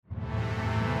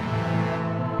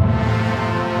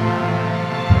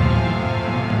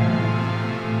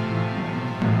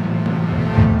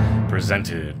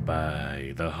Presented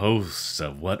by the hosts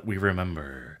of What We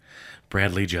Remember,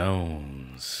 Bradley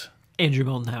Jones. Andrew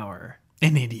Moldenhauer.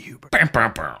 And Andy Huber. Bam,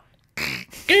 bam, bam.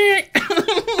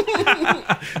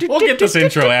 We'll get this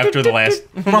intro after the last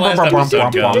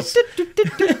episode goes.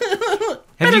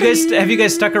 Have you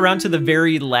guys stuck around to the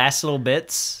very last little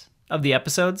bits of the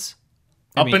episodes?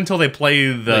 Up until they play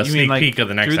the You mean, sneak peek of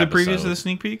the next through episode. the previews of the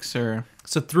sneak peeks, or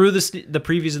So through the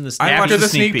previews and the I watched After the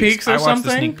sneak peeks or I watched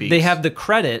something? the sneak peeks. they have the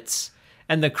credits,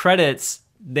 and the credits,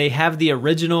 they have the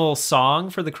original song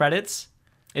for the credits.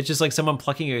 It's just like someone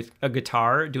plucking a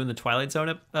guitar doing the Twilight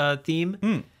Zone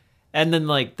theme. And then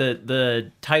like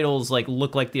the titles like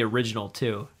look like the original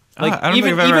too. Like I don't think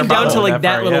I've ever even down to followed like that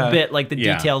that far, little yeah. bit, like the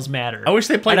Yeah. details matter. I wish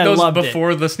they played And I those loved it.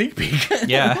 before the sneak peek.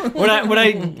 Yeah. When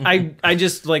I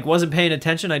just like wasn't paying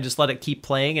attention, I just let it keep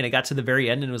playing, and it got to the very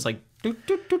end, and it was like, doot,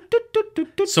 doot, doot, doot, doot,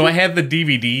 doot, doot. So I had the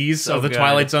DVDs of the good.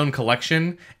 Twilight Zone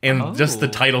collection, and just the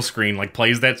Oh. title screen like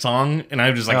plays that song, and I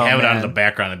would just like Oh, have it on man. in the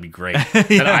background. It'd be great.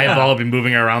 And I've all been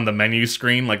moving around the menu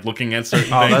screen, like looking at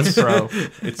certain Oh, things. that's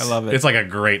pro. I love it. It's like a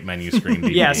great menu screen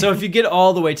DVD. Yeah. So if you get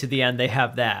all the way to the end, they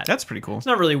have that. That's pretty cool. It's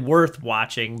not really worth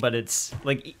watching, but it's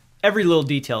like every little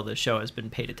detail of the show has been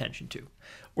paid attention to.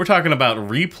 We're talking about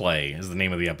Replay is the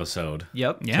name of the episode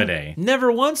Yep. Yeah. today.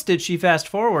 Never once did she fast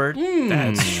forward.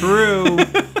 That's true.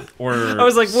 Or I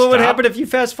was like, what would stop- happen if you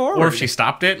fast forward? Or if she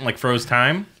stopped it and like froze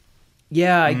time.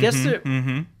 Yeah, I guess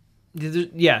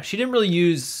yeah, she didn't really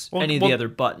use any of the well, other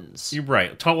buttons. You're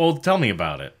right. Tell me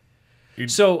about it.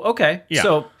 So, okay. Yeah.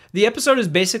 So, the episode is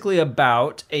basically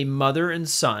about a mother and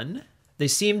son. They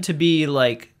seem to be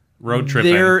like Road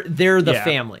tripping. They're the Yeah.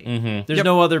 family. There's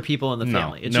no other people in the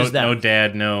family. It's no, just them. no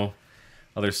dad, no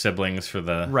other siblings for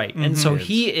the Right. And so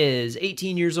he is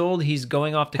 18 years old. He's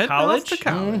going off to Heading college. off to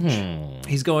college.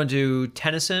 He's going to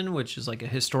Tennyson, which is like a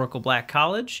historical black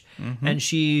college. And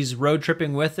she's road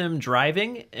tripping with him,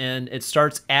 driving. And it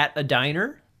starts at a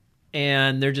diner.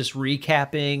 And they're just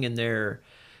recapping and they're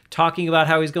talking about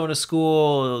how he's going to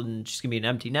school. And she's going to be an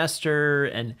empty nester.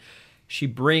 And she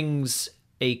brings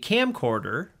a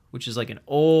camcorder, which is like an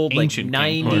old, Ancient like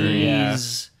camcorder,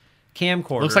 90s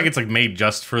camcorder. Looks like it's like made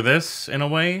just for this in a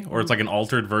way, or it's like an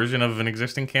altered version of an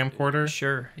existing camcorder.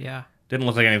 Sure, yeah. Didn't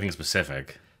look like anything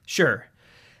specific. Sure.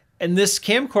 And this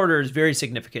camcorder is very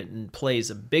significant and plays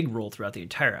a big role throughout the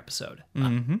entire episode.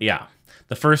 Yeah.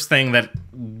 The first thing that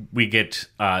we get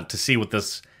to see what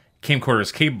this camcorder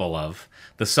is capable of,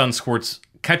 the son squirts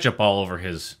ketchup all over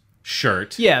his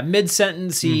shirt. Yeah,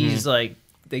 mid-sentence, he's like,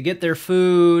 they get their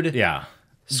food, Yeah.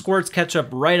 squirts ketchup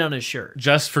right on his shirt.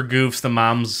 Just for goofs, the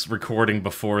mom's recording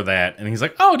before that, and he's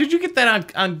like, "Oh, did you get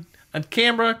that on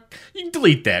camera? You can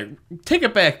delete that. Take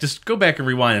it back. Just go back and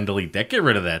rewind and delete that. Get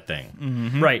rid of that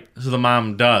thing." Right. So the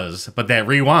mom does, but that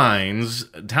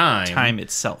rewinds Time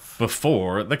itself.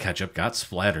 before the ketchup got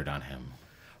splattered on him.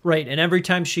 Right. And every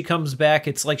time she comes back,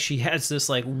 it's like she has this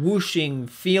like whooshing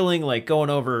feeling like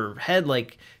going over her head.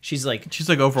 Like she's like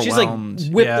overwhelmed. She's like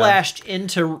whiplashed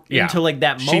into like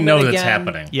that moment. She knows again. it's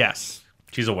happening. Yes.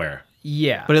 She's aware.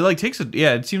 Yeah. But it like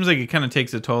it seems like it kind of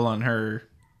takes a toll on her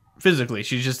physically.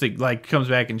 She's just like comes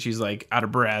back and she's like out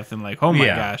of breath and like, oh my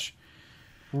Yeah. gosh.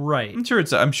 right.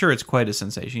 I'm sure it's quite a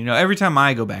sensation. You know, every time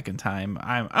I go back in time,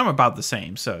 I'm about the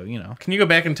same. So, you know. Can you go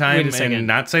back in time Wait a second. and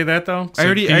not say that though? So I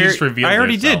already can you just reveal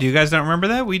already yourself? did. You guys don't remember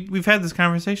that? We've had this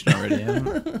conversation already.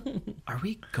 Are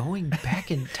we going back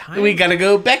in time? We gotta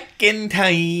go back in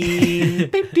time.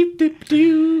 Beep, doop, doop,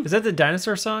 doo. Is that the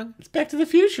dinosaur song? It's Back to the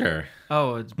Future.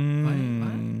 Oh, it's what?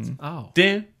 Oh.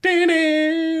 Dun, dun,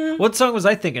 dun. What song was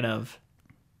I thinking of?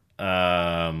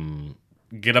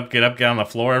 Get up, get on the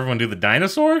floor. Everyone do the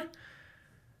dinosaur.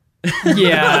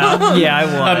 Yeah, I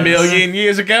was. A million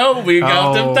years ago, we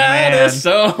got Oh, the man.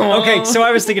 dinosaur. Okay, so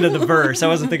I was thinking of the verse. I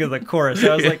wasn't thinking of the chorus.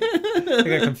 I was like, I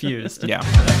got confused. Yeah.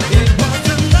 It was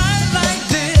a night like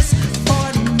this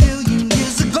 40 million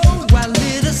years ago. I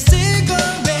lit a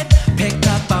cigarette, picked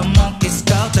up a monkey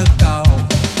skull to go.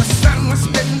 The sun was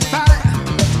spitting fire,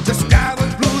 the sky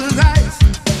was blue as ice.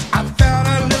 I felt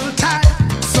a little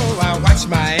tired, so I watched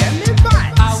Miami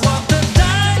Vice. I walked the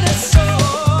dinosaur.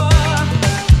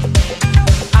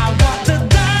 I walked the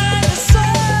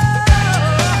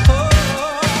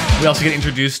dinosaur. We also get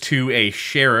introduced to a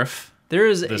sheriff. There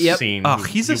is This scene. Oh,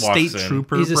 he's a he walks state in.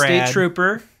 trooper. He's a Brad. state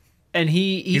trooper, and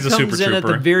he He's a comes super in at the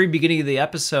trooper. very beginning of the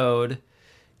episode.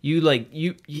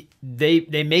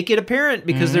 They make it apparent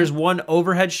because Mm-hmm. there's one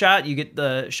overhead shot. You get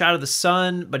the shot of the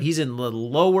sun, but he's in the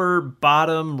lower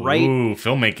bottom right Ooh,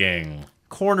 filmmaking.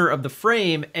 corner of the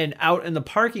frame, and out in the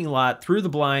parking lot through the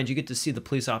blinds, you get to see the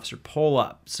police officer pull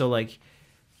up. So like,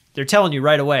 they're telling you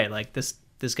right away, like this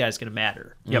guy's gonna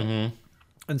matter. Yep.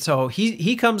 And so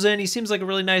he comes in. He seems like a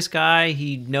really nice guy.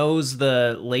 He knows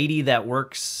the lady that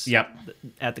works Yep.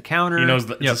 at the counter. He knows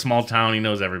it's a small town. He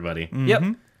knows everybody. Yep.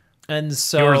 And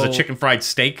so He orders a chicken fried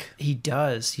steak. He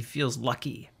does. He feels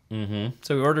lucky. Mm-hmm.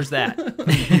 So he orders that.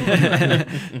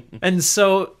 And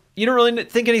so you don't really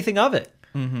think anything of it.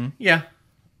 Yeah.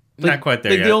 Not quite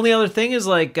there Like yet. the only other thing is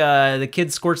like the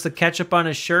kid squirts the ketchup on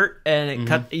his shirt, and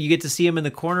you get to see him in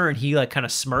the corner, and he like kind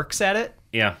of smirks at it.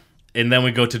 Yeah. And then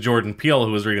we go to Jordan Peele,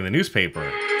 who was reading the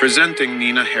newspaper. Presenting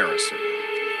Nina Harrison,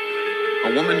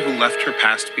 a woman who left her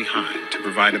past behind to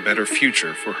provide a better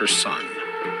future for her son.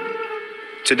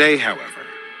 Today, however,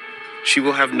 she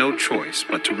will have no choice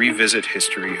but to revisit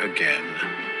history again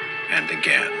and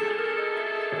again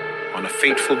on a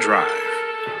fateful drive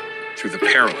through the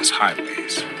perilous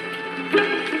highways of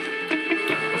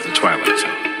the Twilight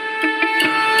Zone.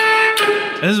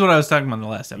 This is what I was talking about in the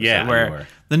last episode, Yeah, you where were.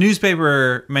 the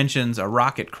newspaper mentions a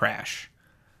rocket crash.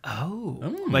 Oh.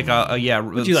 Like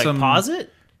Would you like pause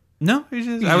it? No,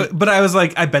 but I was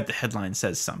like, I bet the headline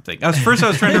says something. I was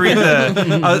trying to read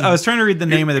I was trying to read the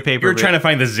name of the paper. You were but trying to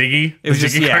find the Ziggy. It was the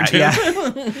just Ziggy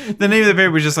cartoon. The name of the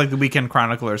paper was just like the Weekend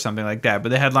Chronicle or something like that. But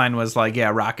the headline was like,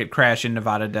 rocket crash in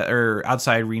Nevada or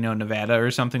outside Reno, Nevada,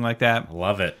 or something like that.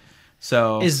 Love it.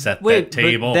 So Set that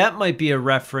table. But that might be a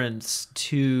reference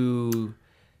to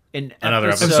Another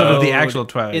episode of the actual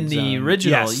Twilight in the Zone.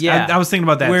 original. Yes, Yeah, I was thinking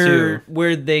about that too.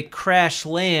 Where they crash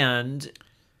land.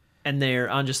 And they're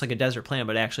on just like a desert planet,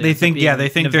 but actually They think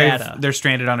Nevada. they're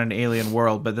stranded on an alien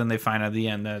world, but then they find out at the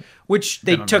end that Which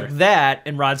they on took Earth. that,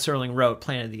 and Rod Serling wrote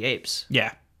Planet of the Apes.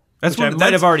 that's Which I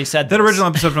might have already said that this. original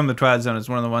episode from the Twilight Zone is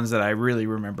one of the ones that I really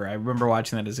remember. I remember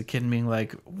watching that as a kid and being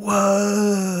like,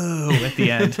 "Whoa!" at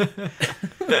the end.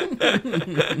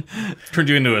 Turned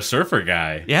you into a surfer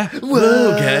guy. Yeah,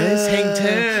 Whoa, guys. Hang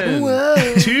 10.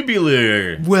 Whoa.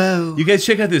 Tubular. Whoa. You guys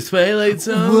check out this Twilight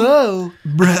Zone? Whoa.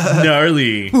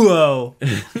 Gnarly. Whoa.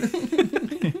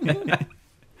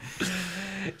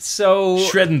 So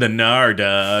Shredding the gnar,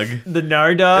 dog. the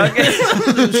Nar Dog.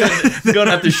 Going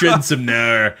out to shredding some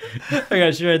gnar. I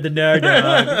got shred the Nar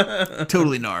Dog.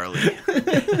 totally gnarly.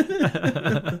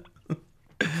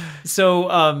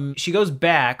 So she goes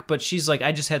back, but she's like,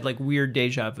 I just had like weird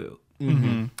deja vu.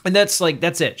 Mm-hmm. And that's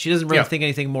it. She doesn't really Yeah. think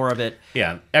anything more of it.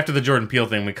 Yeah. After the Jordan Peele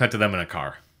thing, we cut to them in a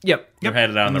car. Yep. They're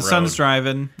headed out on And the the road. sun's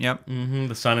driving. Yep.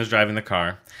 The son is driving the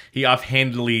car. He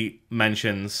offhandedly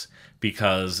mentions,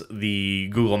 because the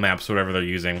Google Maps, whatever they're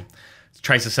using,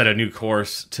 tries to set a new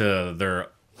course to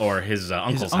his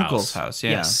uncle's His uncle's house.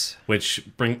 Yeah. Yes. which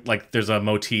there's a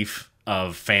motif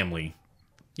of family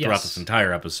throughout Yes. this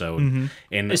entire episode,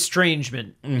 and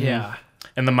Estrangement. Yeah.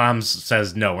 and the mom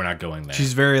says no, we're not going there.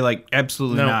 She's very like,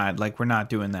 absolutely No. not. Like, we're not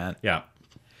doing that. yeah.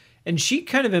 And she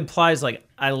kind of implies like,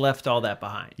 I left all that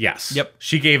behind. Yes. Yep.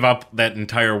 She gave up that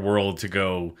entire world to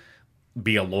go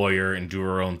be a lawyer and do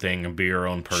her own thing and be her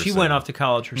own person. She went off to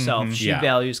college herself. She Yeah.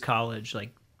 values college.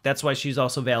 Like that's why she's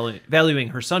also valuing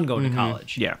her son going to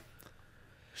college. Yeah.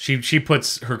 She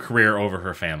puts her career over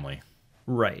her family.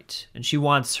 Right. And she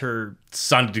wants her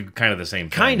Son to do kind of the same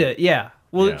thing. kind of, yeah.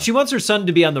 Well, Yeah. she wants her son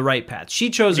to be on the right path. She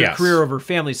chose her Yes. career over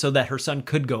family so that her son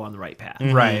could go on the right path.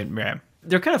 Right. Yeah.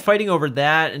 They're kind of fighting over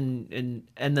that, and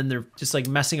then they're just like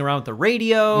messing around with the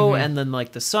radio, and then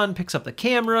like the son picks up the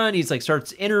camera and he's like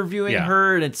starts interviewing Yeah.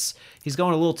 her, and he's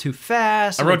going a little too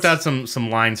fast. I and wrote it's- down some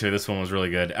lines here. This one was really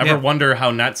good. Ever Yeah. wonder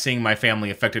how not seeing my family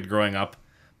affected growing up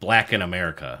black in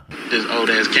America? This old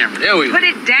ass camera. There we go. Put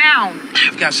it down.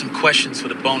 I've got some questions for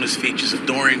the bonus features of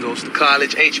Dorian Goes to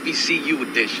College HBCU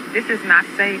edition. This is not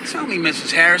safe. Tell me,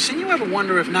 Mrs. Harrison, you ever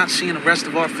wonder if not seeing the rest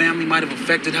of our family might have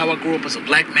affected how I grew up as a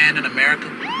black man in America?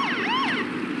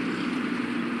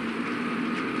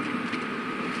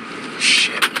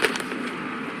 Shit.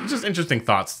 Just interesting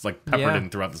thoughts like peppered Yeah. in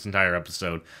throughout this entire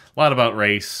episode. A lot about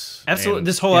race. Absolutely, and-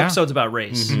 this whole Yeah. episode's about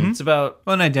race. It's about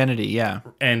Well, an identity. Yeah.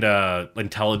 and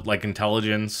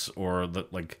intelligence, or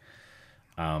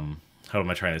how am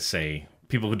I trying to say,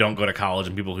 people who don't go to college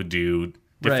and people who do,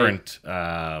 different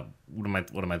what am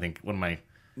I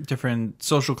Different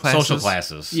social classes. social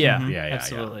classes. Yeah, yeah,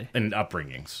 absolutely. And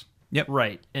upbringings.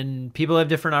 right, and people have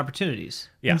different opportunities.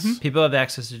 Yes. People have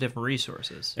access to different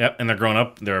resources. Yep, and they're growing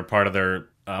up, they're a part of their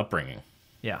upbringing.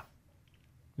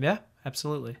 Yeah,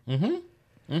 absolutely.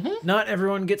 Not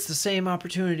everyone gets the same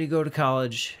opportunity to go to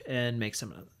college and make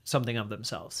something of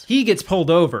themselves. He gets pulled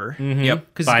over. Yep.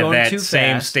 Because By going that too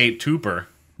same fast. state trooper.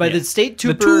 By the state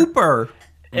The trooper, Tooper.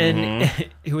 and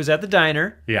who was at the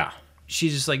diner. Yeah.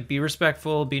 She's just like, be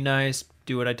respectful, be nice,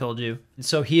 do what I told you. And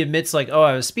so he admits like, oh,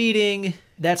 I was speeding.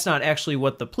 That's not actually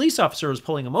what the police officer was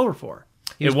pulling him over for.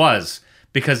 It was,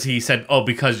 because he said, "Oh,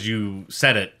 because you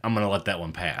said it, I'm gonna let that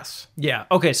one pass." Yeah.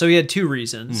 Okay, so he had two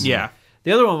reasons. Yeah.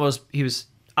 The other one was he was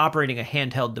operating a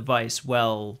handheld device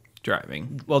while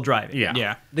Driving. driving. Yeah.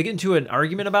 Yeah. They get into an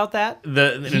argument about that.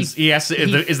 He asked, he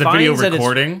 "Is the video finds that it's-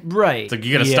 recording?" right. It's like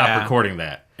you got to Yeah. stop recording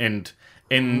that, and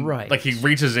Right. like he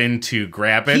reaches in to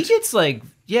grab it. He gets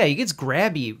he gets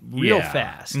grabby real Yeah.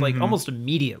 fast, like almost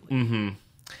immediately,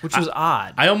 which was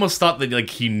odd. I almost thought that like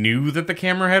he knew that the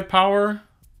camera had power,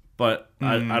 but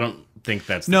I don't think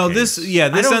that's the No, case. this I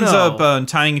don't ends know. up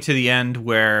tying to the end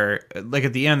where, like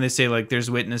at the end, they say like there's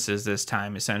witnesses this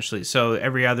time essentially. So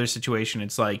every other situation,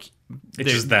 it's like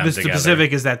It's just them the together.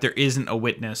 specific is that there isn't a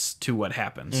witness to what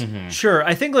happens. Sure,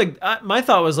 I think my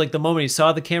thought was like the moment he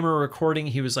saw the camera recording,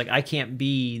 he was like, I can't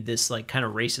be this like kind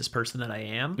of racist person that I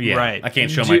am. Yeah, Right. I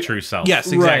can't show my true self. Yes,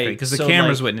 exactly, Right, because the so,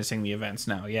 camera's like- witnessing the events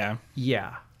now. Yeah,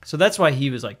 Yeah. So that's why he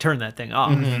was like, turn that thing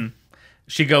off.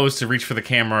 She goes to reach for the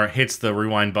camera, hits the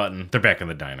rewind button. They're back in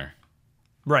the diner,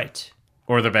 Right.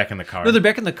 or they're back in the car. No, they're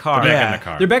back in the car. They're back Yeah. in the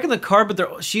car. They're back in the car,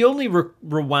 but she only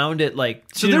rewound it like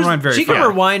She didn't rewind very she can far.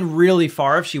 rewind really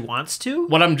far if she wants to.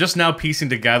 What I'm just now piecing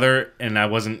together, and I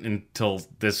wasn't until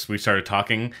we started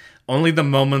talking. Only the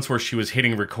moments where she was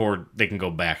hitting record, they can go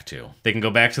back to. They can go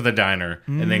back to the diner,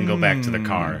 and they can go back to the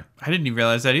car. I didn't even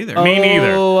realize that either. Me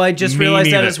neither. Oh, I just Me realized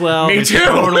that neither. as well. Me too.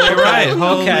 Totally right.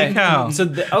 Holy Okay. cow!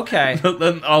 So okay.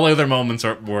 Then all other moments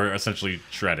were essentially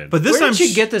shredded. But this Where time did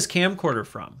she get this camcorder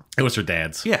from? it was her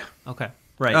dad's. Yeah. Okay.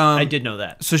 Right. I did know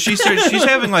that. So she's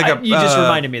having like a. You just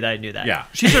reminded me that I knew that. Yeah.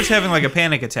 She starts having like a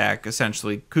panic attack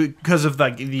essentially because of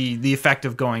like the effect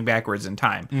of going backwards in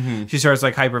time. She starts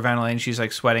like hyperventilating. She's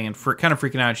like sweating and kind of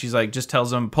freaking out. She's like just tells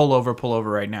them pull over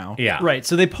right now. Yeah. Right.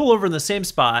 So they pull over in the same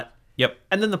spot. Yep.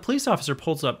 And then the police officer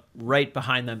pulls up right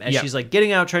behind them as Yep. she's like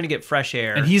getting out, trying to get fresh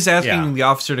air. And he's asking Yeah. the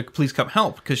officer to please come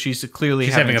help because she's clearly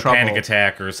She's having a trouble. panic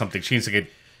attack or something. She needs to get.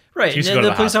 right. she needs And to then go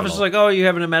the to police hospital. officer's like, "Oh, you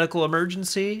having a medical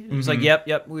emergency?" And he's like,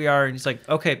 "Yep, we are." And he's like,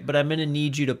 "Okay, but I'm gonna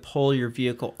need you to pull your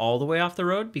vehicle all the way off the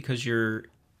road because you're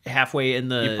halfway in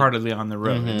the. You're partly on the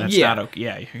road, and that's Yeah. not okay.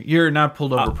 Yeah, you're not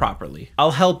pulled over properly.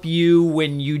 I'll help you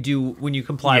when you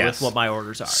comply Yes. with what my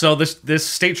orders are." So this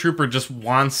state trooper just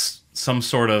wants some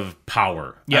sort of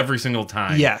power every single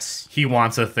time. Yes. He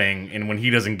wants a thing, and when he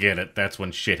doesn't get it, that's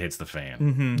when shit hits the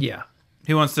fan. Yeah.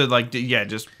 He wants to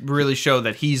just really show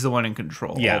that he's the one in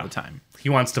control Yeah. all the time. He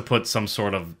wants to put some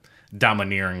sort of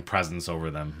domineering presence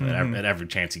over them at every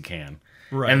chance he can.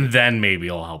 Right. And then maybe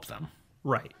he'll help them.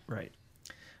 Right. Right.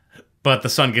 But the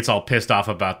son gets all pissed off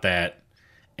about that,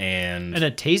 and And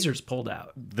a taser's pulled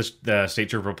out, the state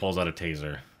trooper pulls out a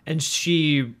taser. and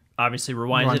she obviously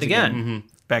rewinds Once it again.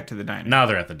 Back to the diner. Now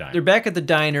they're at the diner. They're back at the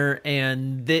diner,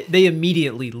 and they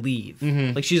immediately leave.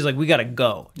 Like she's like, "We gotta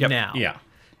go now." Yeah.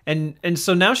 And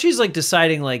so now she's like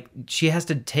deciding like she has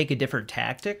to take a different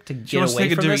tactic to She get wants to away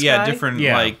take from this guy. different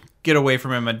Yeah. like get away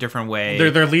from him a different way.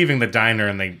 They're leaving the diner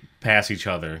and they pass each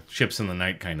other, ships in the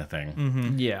night kind of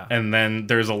thing. Yeah. And then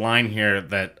there's a line here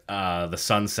that the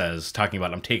son says, talking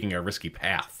about, "I'm taking a risky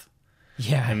path."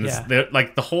 Yeah. And this, Yeah.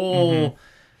 like the whole,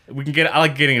 we can get. I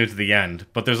like getting into the end,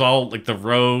 but there's all like the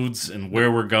roads and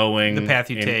where we're going, The path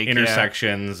you and take, yeah.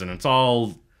 intersections, and it's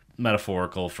all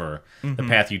metaphorical for the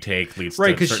path you take leads Right,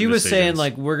 to because she certain was saying decisions.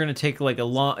 like we're gonna take like a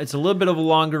long. It's a little bit of a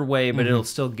longer way, but it'll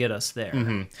still get us there.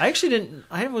 I actually didn't.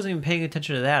 I wasn't even paying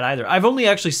attention to that either. I've only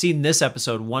actually seen this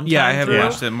episode one time. Yeah, I haven't through.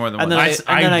 watched it more than And once. then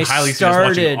I I highly suggest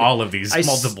watching started all of these I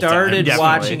multiple started times.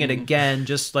 watching it again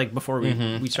just like before we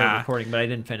started recording, but I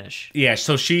didn't finish. Yeah,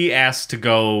 so she asked to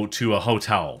go to a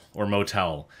hotel or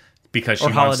motel because she Or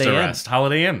wants to Holiday Inn. rest.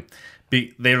 Holiday Inn.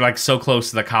 They're like so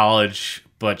close to the college,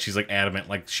 but she's like adamant,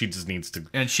 like she just needs to.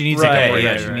 and she needs Right, a day. right, Yeah,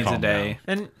 right, she right. needs a Calm day.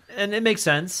 And it makes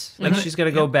sense. Like she's got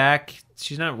to go back.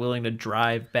 She's not willing to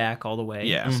drive back all the way.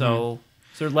 Yeah. So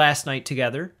it's their last night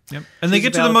together. Yep. And they She's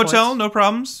get to the valid motel, points. no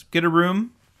problems. Get a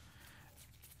room.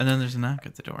 And then there's a knock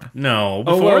at the door. No, whoa,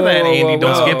 before that, whoa, Andy, whoa,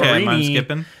 don't whoa. skip Okay, Rini. I'm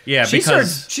skipping. Yeah, She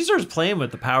because starts playing with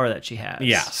the power that she has.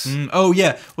 yes, Oh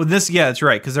yeah. Well, that's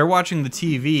right because they're watching the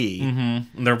TV. And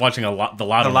they're watching the lotto The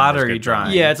numbers lottery get drawn.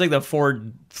 drawing. Yeah, it's like the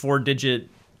four digit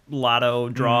lotto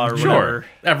draw or Sure, whatever.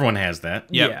 everyone has that.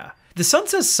 Yep. Yeah. The son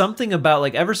says something about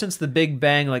like ever since the Big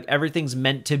Bang, like everything's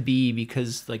meant to be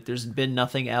because like there's been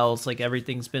nothing else. Like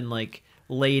everything's been like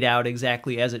laid out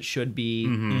exactly as it should be.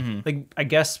 Like I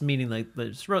guess meaning like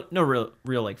there's no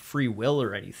real like free will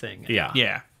or anything. Yeah,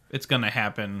 Yeah. It's gonna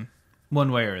happen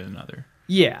one way or another.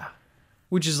 Yeah.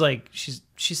 which is like she's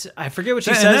I forget what she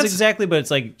And says that's- exactly, but it's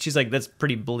like she's like that's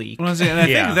pretty bleak. Well, and I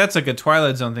Yeah. think that's like a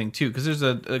Twilight Zone thing too, because there's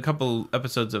a couple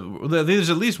episodes of there's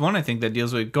at least one I think that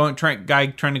deals with guy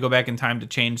trying to go back in time to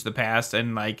change the past,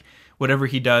 and like whatever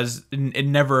he does, it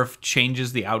never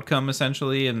changes the outcome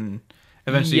essentially, and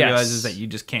eventually Yes. he realizes that you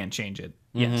just can't change it.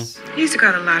 Yes. He used to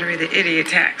call the lottery the idiot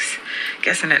tax.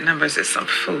 Guessing at numbers is some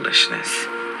foolishness.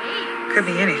 Could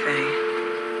be anything.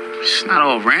 It's not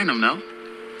all random, though.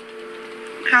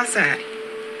 How's that?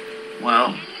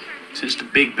 Well, since the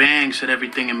Big Bang set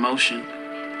everything in motion,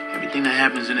 everything that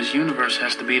happens in this universe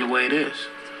has to be the way it is.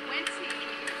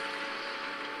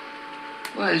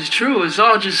 Well, it's true. It's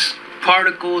all just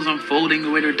particles unfolding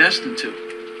the way they're destined to.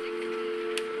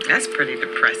 That's pretty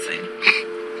depressing.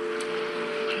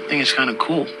 I think it's kind of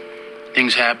cool.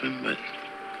 Things happen, but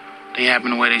they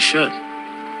happen the way they should.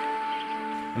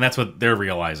 And that's what they're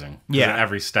realizing. 'Cause Yeah. at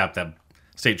every step, that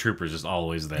state trooper's just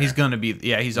always there. He's gonna be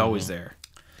he's always there.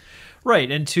 Right,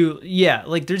 and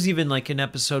like there's even like an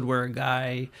episode where a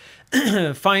guy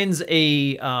finds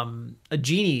a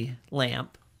genie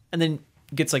lamp and then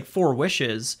gets like 4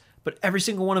 wishes, but every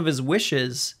single one of his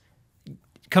wishes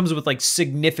comes with like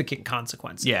significant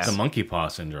consequences. Yeah. the monkey paw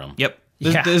syndrome. Yep.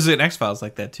 Yeah. There's an X-Files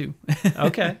like that too.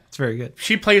 Okay. It's very good.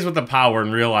 She plays with the power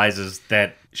and realizes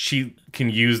that she can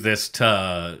use this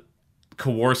to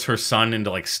coerce her son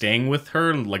into like staying with her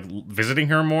and like visiting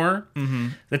her more. Mm-hmm.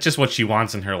 That's just what she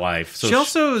wants in her life. So She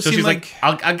also so seemed she's like-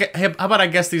 I'll get, hey, how about I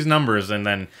guess these numbers and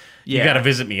then you Yeah. got to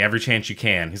visit me every chance you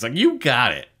can. He's like, you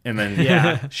got it. And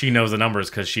then she knows the numbers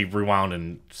because she rewound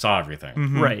and saw everything.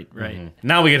 Mm-hmm. Right.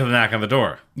 Now we get to the knock on the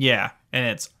door. Yeah. And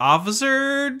it's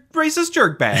Officer Racist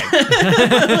Jerkbag.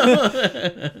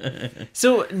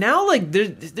 So now like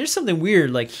there's something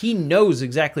weird. Like he knows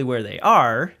exactly where they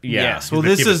are. Yeah. Yes. Well,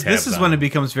 he's this keeping is tabs on when it them.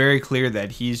 becomes very clear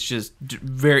that he's just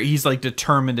he's like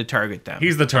determined to target them.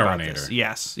 He's the about Terminator. this.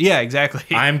 Yes. Yeah. Exactly.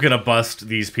 I'm gonna bust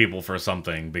these people for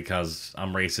something because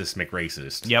I'm racist,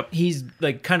 McRacist. Yep. He's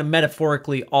like kind of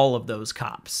metaphorically all of those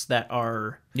cops that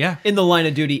are Yeah. in the line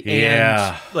of duty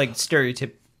Yeah. and like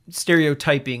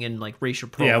stereotyping and like racial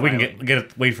profiling. Yeah, we can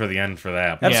wait for the end for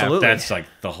that. Absolutely. That's like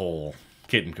the whole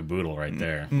kit and caboodle right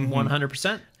there.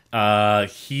 100%.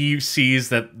 He sees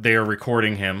that they're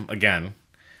recording him again.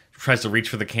 Tries to reach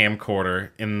for the camcorder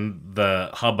in the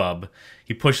hubbub.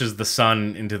 He pushes the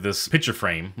sun into this picture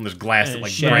frame. And there's glass that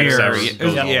like breaks shatters. every,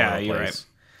 goes all Yeah, over the you're place. right.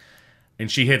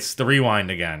 And she hits the rewind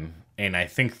again. And I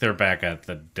think they're back at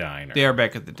the diner. They are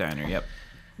back at the diner. Yep.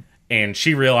 And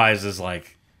she realizes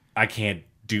like, I can't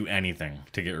do anything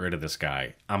to get rid of this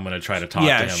guy. I'm gonna try to talk to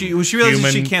Yeah. him. She realizes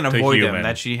she human can't to avoid him. human.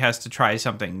 That she has to try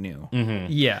something new.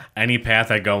 Yeah. Any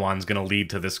path I go on is going to lead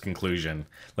to this conclusion.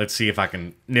 Let's see if I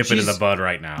can nip it in the bud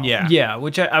right now. Yeah. Yeah,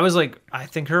 which I was like, I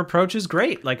think her approach is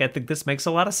great. Like, I think this makes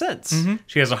a lot of sense.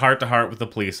 She has a heart-to-heart with the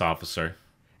police officer.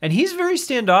 And he's very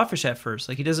standoffish at first.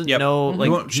 Like, he doesn't Yep. know. Like, Like, he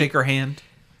won't shake her hand.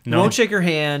 he won't shake her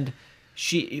hand.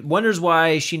 She wonders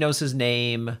why she knows his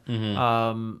name.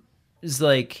 Is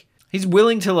like he's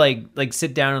willing to like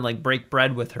sit down and like break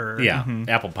bread with her. Yeah,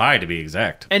 apple pie to be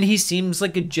exact. And he seems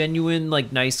like a genuine,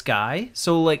 like, nice guy.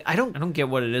 So like I don't get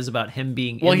what it is about him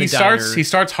being Well, in the he diner.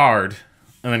 starts hard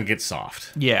and then gets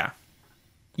soft Yeah.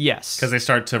 Yes. because they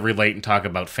start to relate and talk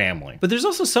about family. But there's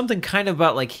also something kind of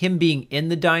about like him being in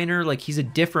the diner, like he's a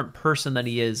different person than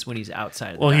he is when he's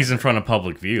outside of the Well, diner. he's in front of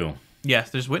public view. Yes.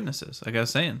 There's witnesses. Like I was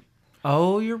saying.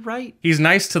 Oh, you're right. He's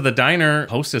nice to the diner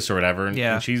hostess or whatever, and,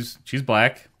 Yeah. and she's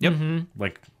black. Yep.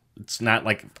 Like it's not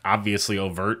like obviously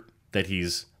overt that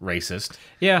he's racist.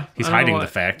 Yeah. He's I don't know hiding why- the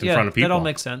fact in yeah, front of That all people.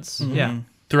 makes sense. Yeah.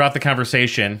 Throughout the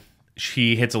conversation,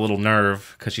 she hits a little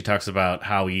nerve because she talks about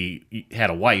how he had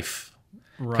a wife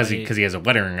because Right. he has a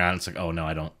wedding ring on. It's like, oh no,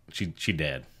 I don't. She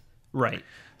dead. Right.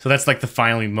 So that's like the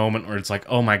finally moment where it's like,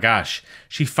 oh my gosh,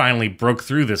 she finally broke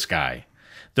through this guy.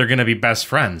 They're gonna be best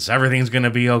friends. Everything's gonna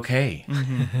be okay.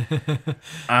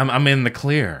 I'm in the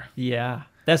clear. Yeah.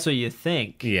 That's what you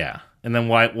think. Yeah. And then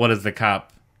what does the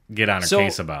cop get on her So-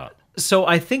 case about? So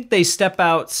I think they step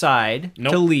outside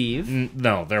Nope. to leave.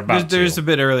 No, they're about There's to. a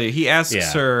bit earlier. He asks Yeah.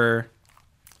 her,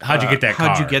 How'd you get that car?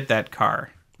 "How'd you get that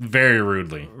car?" Very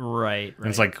rudely. Right. And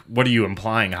it's like, what are you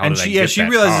implying? How And did I she, get she that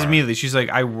realizes car? immediately. She's like,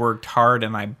 "I worked hard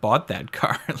and I bought that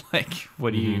car." Like,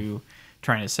 what are you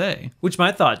trying to say? Which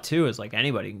my thought too is like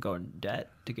anybody can go in debt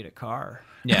to get a car.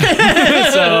 Yeah.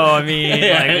 So I mean,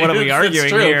 like, what are we It's arguing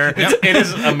true. here? It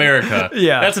is America.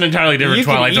 Yeah. That's an entirely different You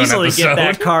can Twilight Zone easily episode. get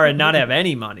that car and not have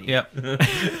any money. Yep.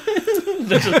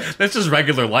 That's just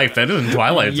regular life. That isn't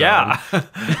Twilight Zone. Yeah.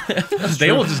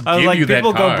 They will just I was give like, you that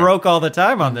people car. go broke all the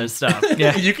time on this stuff.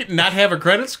 Yeah. You could not have a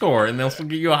credit score, and they'll still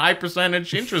give you a high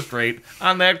percentage interest rate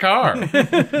on that car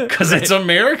because it's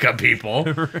America, people.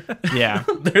 Yeah.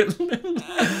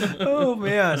 Oh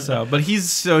man. But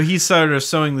he's sort of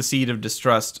sowing the seed of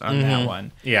distrust on that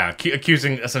one. Yeah,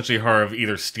 accusing essentially her of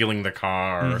either stealing the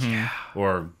car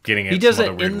or getting it. He does some it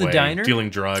other weird in the way, diner? dealing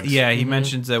drugs. Yeah, he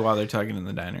mentions it while they're talking in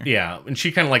the diner. Yeah, and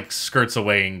she kind of like skirts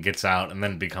away and gets out, and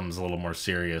then becomes a little more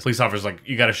serious. Police officer's like,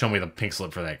 "You got to show me the pink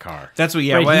slip for that car." That's what.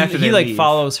 Yeah, Right, well, he after they like leave.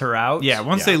 follows her out. Yeah,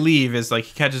 once they leave, is like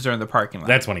he catches her in the parking lot.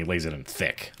 That's when he lays it in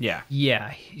thick. yeah, Yeah,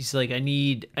 he's like, I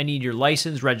need your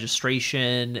license,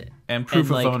 registration, and proof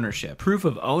of like, ownership. Proof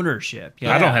of ownership.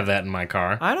 Yeah. I don't have that in my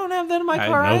car. I don't have that in my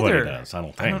car Nobody either. does. I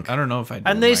don't I think. don't know if I do.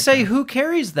 And they say, who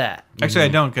carries that? Actually, I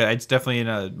don't. 'Cause it's definitely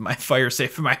in my fire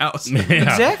safe in my house.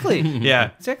 Exactly.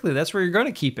 Yeah. Exactly. That's where you're going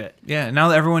to keep it. Yeah, now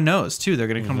that everyone knows too, they're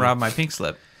gonna come rob my pink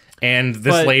slip. And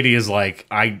this But- lady is like,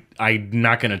 I'm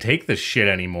not going to take this shit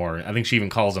anymore. I think she even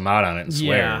calls him out on it and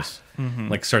Yeah. swears.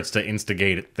 Like, starts to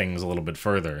instigate things a little bit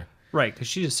further. Right, because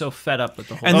she's just so fed up with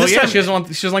the whole And Oh, this yeah, time- she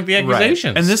doesn't like the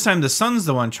accusations. And this time the son's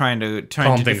the one trying to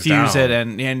Calm things diffuse down.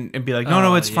 it and be like,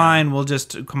 no, it's yeah. fine. We'll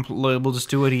just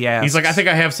do what he asks. He's like, I think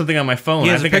I have something on my phone. he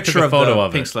I has a think I picture took a of photo the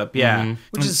of pink it. slip. Yeah,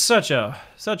 which is such a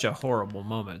horrible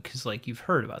moment because like you've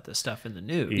heard about this stuff in the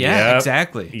news. yeah, Yep.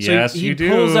 exactly. So Yes, he you do.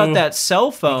 pulls out that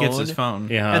cell phone, He gets his phone.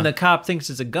 Yeah. and the cop thinks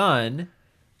it's a gun,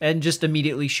 and just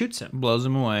immediately shoots him. Blows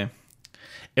him away.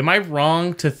 Am I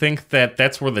wrong to think that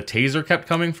that's where the taser kept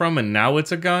coming from and now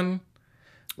it's a gun?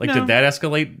 Like, No. did that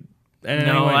escalate? in any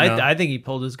No, way? I think he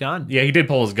pulled his gun. Yeah, he did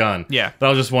pull his gun. Yeah. But I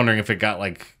was just wondering if it got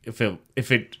like, if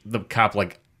it the cop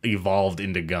like evolved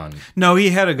into gun. No, he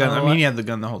had a gun. I Oh, mean, he had the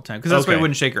gun the whole time because that's why he Okay.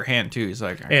 wouldn't shake her hand too. He's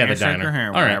like, I Yeah, can't the shake diner. her hand.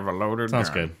 All All right. right, have a loaded Sounds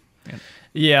gun. good.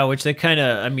 Yeah, which they kind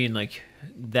of, I mean, like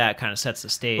that kind of sets the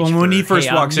stage. Well, when for, he first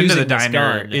hey, I'm walks into the using this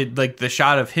diner, gun. it like the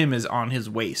shot of him is on his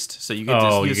waist, so you get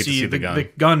Oh, to, you get to see the gun. The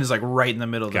gun is like right in the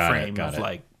middle of the Got it, frame got of it.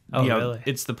 like, Oh, you know, really?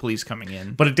 it's the police coming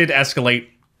in. But it did escalate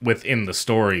within the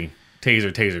story.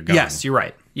 Taser, gun. Yes, you're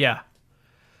right. Yeah.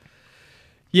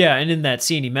 Yeah, and in that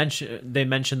scene, they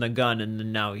mentioned the gun, and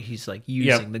then now he's like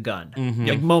using the gun,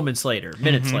 like moments later,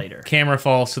 minutes later. Camera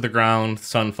falls to the ground.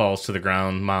 Son falls to the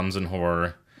ground. Mom's in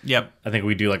horror. Yep. I think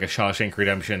we do like a Shawshank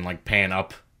Redemption, like pan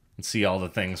up and see all the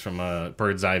things from a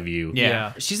bird's eye view.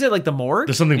 Yeah. She's at like the morgue.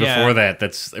 There's something Yeah. before that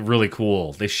that's really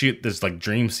cool. They shoot this like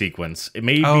dream sequence. It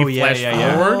may Oh, be yeah, flash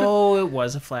yeah. forward Oh, it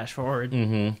was a flash forward.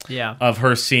 Mm-hmm. Yeah, of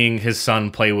her seeing his son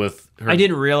play with her I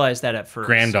didn't realize that at first.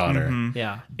 granddaughter.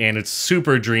 Yeah, And it's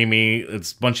super dreamy.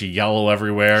 It's a bunch of yellow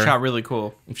everywhere. Shot really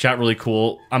cool. Shot really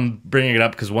cool. I'm bringing it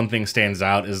up because one thing stands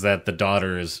out is that the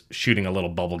daughter is shooting a little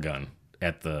bubble gun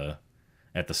at the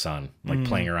son, like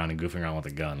playing around and goofing around with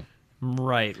a gun.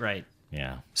 right.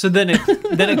 Yeah. So then it cuts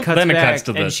Then it back, cuts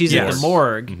to the and she's at the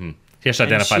morgue. He has to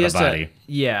and identify she the has to- body.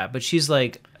 yeah, but she's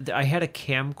like, I had a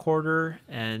camcorder,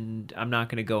 and I'm not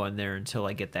going to go in there until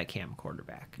I get that camcorder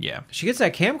back. Yeah. She gets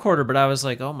that camcorder, but I was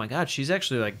like, oh my god, she's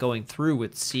actually like going through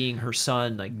with seeing her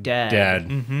son like dead, Dad.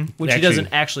 which she Actually- doesn't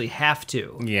actually have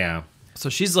to. Yeah. So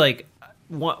she's like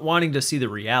wanting to see the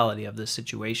reality of this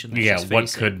situation. That Yeah, she's what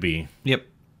facing. could be. Yep.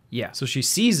 Yeah, so she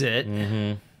sees it,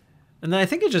 and then I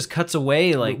think it just cuts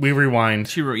away. Like, We rewind.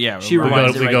 She rewinds She we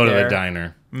rewinds go, it we right go to there. the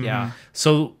diner. yeah,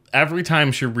 So every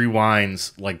time she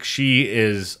rewinds, like she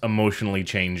is emotionally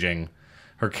changing.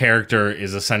 Her character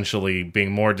is essentially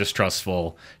being more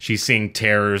distrustful. She's seeing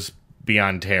terrors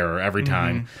beyond terror every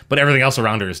time, but everything else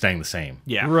around her is staying the same.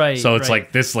 Yeah. right. So it's right,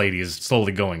 like this lady is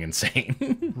slowly going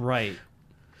insane, right.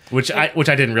 which I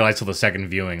didn't realize till the second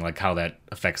viewing, like how that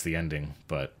affects the ending.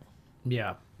 But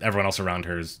Yeah. everyone else around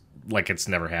her is like it's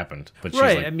never happened. But she's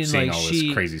Right, like I mean, seeing like, all she-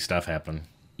 this crazy stuff happen.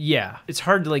 Yeah, it's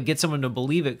hard to like get someone to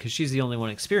believe it because she's the only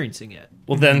one experiencing it.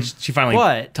 Well, then she finally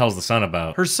But- tells the son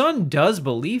about. Her son does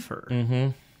believe her. Mm-hmm.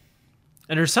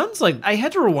 And her son's like, I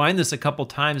had to rewind this a couple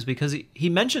times because he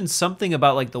mentioned something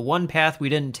about like the one path we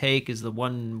didn't take is the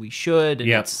one we should. And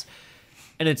Yep.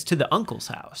 it's to the uncle's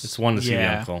house. It's one to see the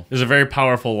Yeah. uncle. There's a very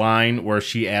powerful line where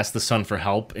she asks the son for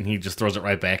help, and he just throws it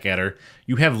right back at her.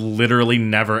 You have literally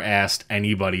never asked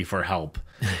anybody for help.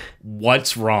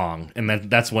 What's wrong? And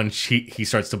that's when he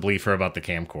starts to believe her about the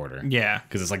camcorder. Yeah.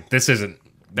 Because it's like, this isn't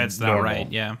That's not normal.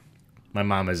 right. Yeah. My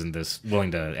mom isn't this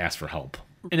willing to ask for help.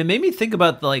 And it made me think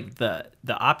about like the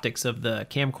optics of the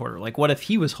camcorder. Like, what if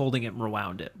he was holding it and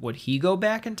rewound it? Would he go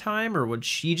back in time, or would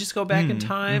she just go back in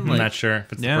time? I'm Like, not sure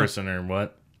if it's Yeah. the person or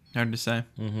what. Hard to say.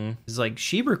 it's like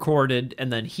she recorded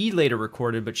and then he later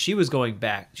recorded, but she was going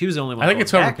back. She was the only one. I think going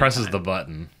it's whoever back in presses time. the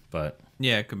button, but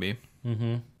Yeah, it could be.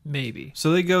 Maybe.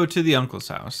 So they go to the uncle's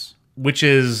house. Which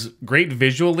is great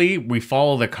visually. We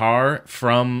follow the car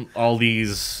from all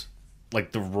these,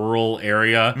 like, the rural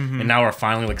area, and now we're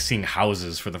finally, like, seeing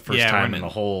houses for the first Yeah, time we're in the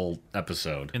whole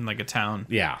episode. In like a town.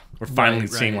 Yeah, we're finally Right,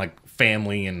 seeing, right. like,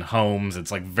 family and homes.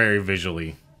 It's, like, very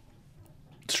visually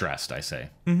stressed, I say.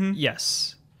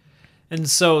 Yes. And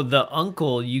so the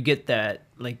uncle, you get that,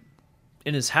 like,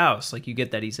 in his house, like, you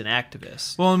get that he's an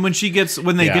activist. Well, and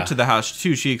when they Yeah. get to the house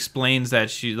too, she explains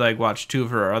that she like watched two of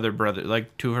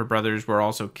her brothers were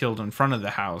also killed in front of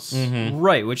the house.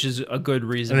 Right, which is a good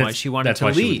reason And why it's- she wanted that's to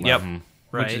why she leave. would Yep. Mhm.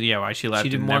 Right. Which is, why she left. She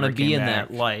didn't want to be in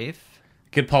that life.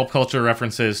 Get pulp culture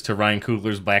references to Ryan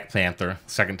Coogler's Black Panther.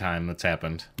 Second time that's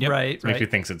happened. Yep. Right, Makes right. me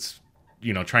think it's,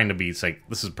 trying to be, it's like,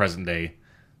 this is present day.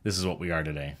 This is what we are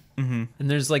today. And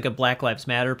there's like a Black Lives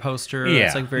Matter poster. Yeah.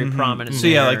 It's like very prominent. So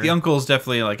yeah, there. like the uncle's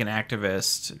definitely like an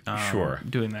activist. Sure.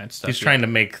 doing that stuff. He's trying to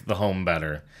make the home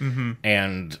better.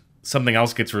 And something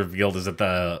else gets revealed is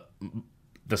that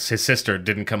his sister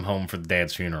didn't come home for the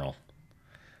dad's funeral.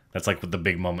 That's like with the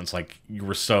big moments. Like, you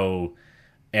were so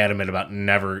adamant about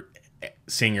never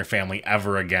seeing your family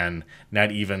ever again.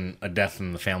 Not even a death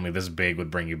in the family this big would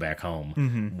bring you back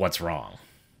home. What's wrong?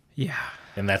 Yeah.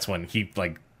 And that's when he,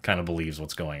 like, kind of believes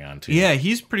what's going on too. Yeah,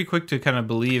 he's pretty quick to kind of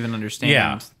believe and understand.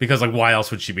 Yeah, because, like, why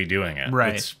else would she be doing it?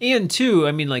 Right. It's- And too,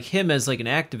 I mean, like him as like an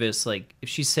activist, like if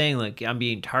she's saying like I'm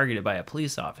being targeted by a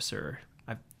police officer,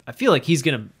 I feel like he's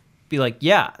gonna be like,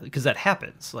 yeah, because that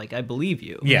happens. Like I believe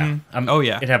you. yeah. Oh,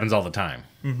 yeah. It happens all the time.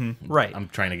 Right. I'm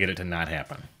trying to get it to not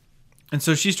happen. And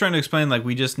so she's trying to explain like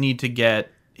we just need to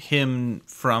get him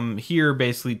from here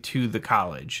basically to the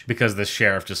college. Because the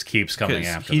sheriff just keeps coming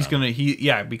Because after he's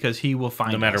them. because he will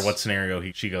find No matter us. what scenario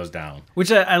she goes down.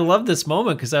 Which I love this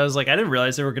moment because I was like, I didn't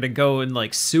realize they were gonna go in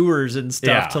like sewers and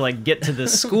stuff Yeah. to like get to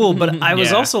this school. But I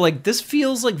was Yeah. also like, this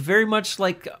feels like very much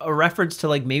like a reference to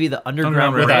like maybe the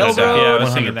Underground Railroad. Without a doubt. Railroad. Yeah, I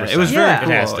was thinking that. It was 100%. very Yeah.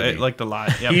 cool. It has to I be. liked a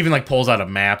lot. Yep. He even, like, pulls out a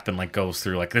map and, like, goes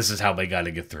through, like, this is how they got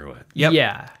to get through it. Yep.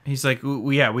 Yeah. He's like,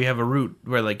 we have a route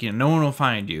where like no one will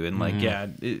find you, and like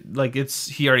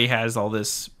he already has all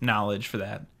this knowledge for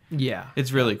that. Yeah.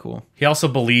 It's really cool. He also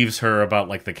believes her about,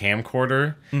 like, the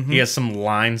camcorder. Mm-hmm. He has some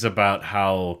lines about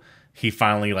how he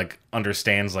finally, like,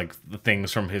 understands, like, the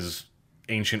things from his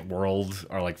ancient world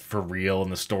are, like, for real,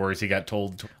 and the stories he got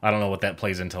told. I don't know what that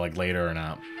plays into, like, later or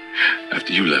not.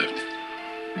 After you left,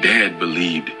 Dad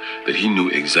believed that he knew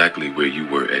exactly where you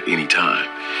were at any time.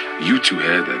 You two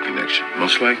had that connection,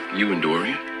 much like you and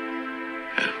Dorian.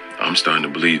 And I'm starting to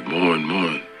believe more and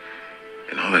more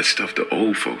in all that stuff the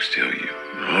old folks tell you.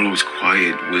 All those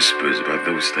quiet whispers about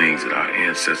those things that our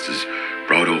ancestors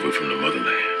brought over from the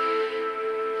motherland.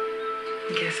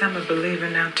 Guess I'm a believer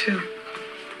now, too.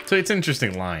 So it's an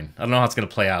interesting line. I don't know how it's going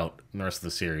to play out in the rest of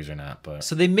the series or not, but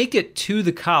So they make it to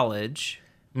the college.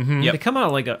 Yep. They come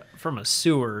out like from a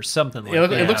sewer or something like it,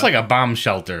 that. it looks like a bomb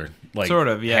shelter, like, Sort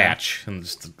of, yeah. hatch and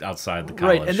just outside the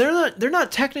college. Right, and they're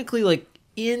not technically like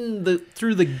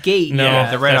through the gate. No, yet.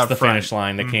 they're right that's out the front. finish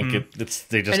line. They can't get. They just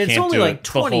And it's can't only do like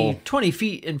it. 20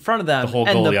 feet in front of them, whole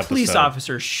and the goalie police episode.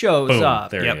 officer shows Boom,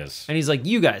 up. there Yep. he is. And he's like,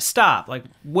 "You guys, stop! Like,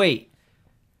 wait!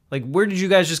 Like, where did you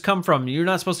guys just come from? You're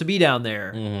not supposed to be down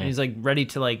there." Mm-hmm. And he's like, ready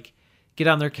to like get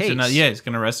on their case. So now, he's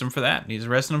gonna arrest him for that. He's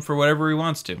arresting him for whatever he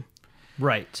wants to.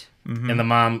 Right. And the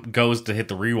mom goes to hit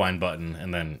the rewind button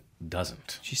and then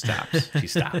doesn't. She stops. She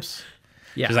stops.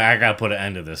 Yeah. She's like, I gotta put an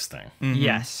end to this thing.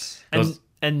 Yes. Goes-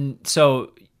 And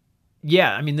so,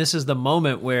 yeah, I mean, this is the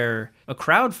moment where a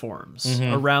crowd forms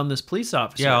around this police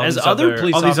officer. Yeah, all as these other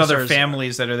police all these officers, other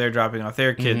families that are there dropping off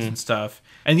their kids and stuff,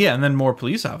 and then more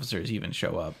police officers even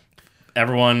show up.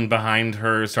 Everyone behind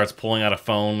her starts pulling out a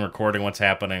phone, recording what's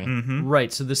happening.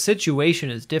 Right. So the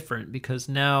situation is different because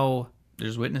now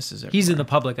There's witnesses. Everywhere. he's in the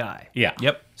public eye. Yeah.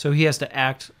 Yep. So he has to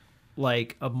act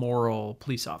like a moral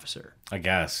police officer. I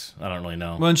guess. I don't really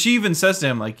know. Well, and she even says to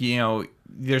him, like,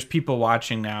 there's people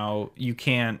watching now. You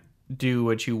can't do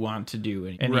what you want to do,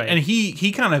 and Right.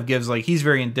 he kind of gives like he's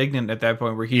very indignant at that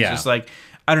point where he's Yeah. just like,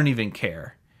 I don't even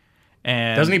care.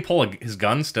 And Doesn't he pull his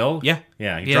gun still? Yeah,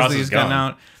 Yeah, he has draws his gun.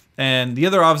 out. And the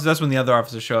other officers, that's when the other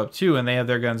officers show up too, and they have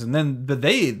their guns, and then but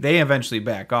they eventually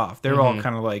back off. They're all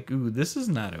kind of like, ooh, this is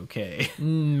not okay.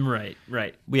 Right.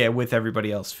 Right. Yeah, with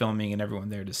everybody else filming and everyone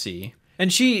there to see.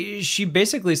 And she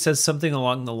basically says something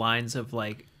along the lines of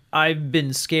like, I've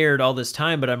been scared all this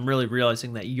time, but I'm really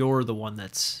realizing that you're the one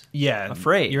that's Yeah,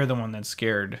 afraid. You're the one that's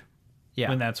scared.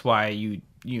 yeah. And that's why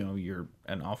you're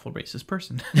an awful racist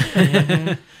person.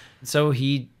 So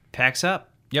he packs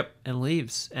up Yep. and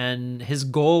leaves. And his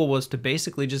goal was to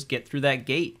basically just get through that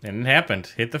gate. And it happened.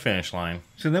 Hit the finish line.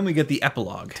 So then we get the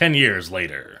epilogue. 10 years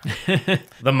later.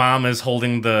 The mom is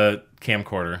holding the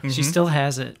camcorder. She still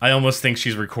has it. I almost think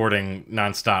she's recording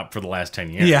nonstop for the last 10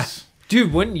 years. Yeah.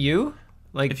 Dude, wouldn't you?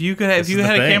 Like, If you could, if This you is the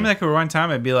had a thing. camera that could rewind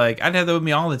time, I'd be like, I'd have that with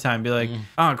me all the time. Be like,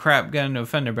 oh crap, got into a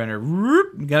fender bender.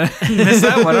 Whoop, gotta miss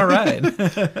that one. All right.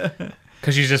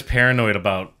 Because she's just paranoid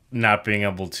about not being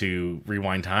able to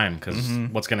rewind time. Because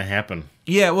what's going to happen?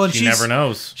 Yeah. Well, She never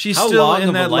knows. She's how still long in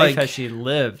of a that life like has she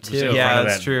lived, Sit in too? Yeah, front of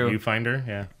that's that true. viewfinder.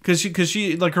 Yeah. because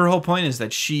she like her whole point is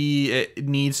that she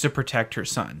needs to protect her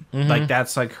son. Like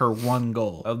that's like her one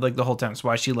goal. Like the whole time. That's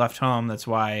why she left home. That's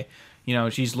why. You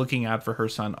know, she's looking out for her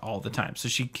son all the time. So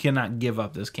she cannot give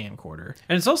up this camcorder.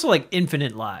 And it's also like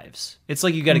infinite lives. It's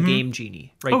like you got a game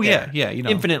genie right Oh, there. yeah, you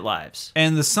know. Infinite lives.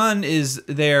 And the son is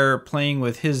there playing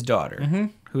with his daughter,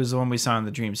 who is the one we saw in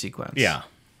the dream sequence. Yeah.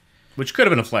 Which could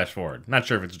have been a flash forward. Not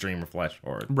sure if it's a dream or flash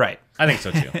forward. Right. I think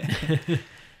so too.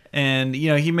 And, you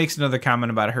know, he makes another comment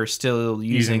about her still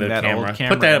using the that camera. old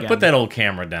camera. Put that again. put that old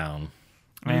camera down.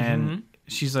 And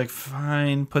she's like,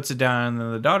 fine, puts it down, and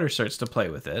then the daughter starts to play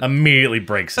with it. Immediately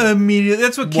breaks it. Immediately.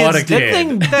 That's what kids What a do. kid. That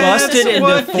thing That's busted into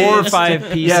what 4 or kids 5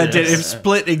 pieces. Yeah, it did. It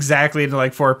split exactly into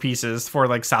like 4 pieces, 4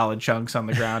 like solid chunks on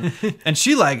the ground. And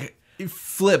she like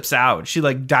flips out. She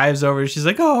like dives over. She's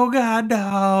like, "Oh God,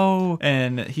 no!"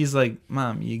 And he's like,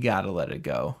 "Mom, you gotta let it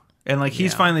go." And like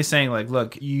he's finally saying, like,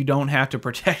 "Look, you don't have to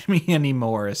protect me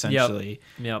anymore." Essentially,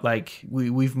 Yep. like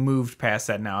we've moved past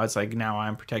that now. It's like now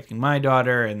I'm protecting my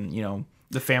daughter, and you know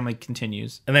the family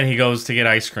continues. And then he goes to get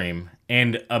ice cream,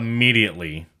 and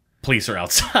immediately police are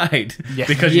outside Yeah.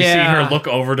 because you see Yeah. her look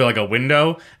over to like a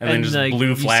window, and then And, just like, blue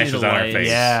you see flashes the on her lights. face.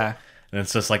 Yeah. And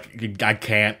it's just like I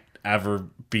can't ever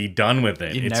be done with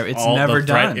it. It's never the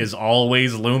threat done. is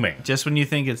always looming. Just when you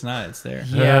think it's not, it's there.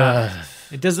 Yeah.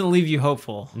 It doesn't leave you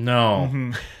hopeful. No.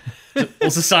 Mm-hmm.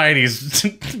 Well, society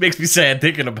makes me sad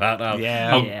thinking about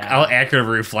Yeah. how accurate of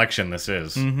a reflection this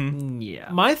is. Yeah.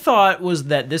 My thought was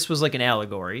that this was like an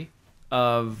allegory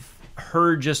of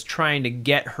her just trying to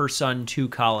get her son to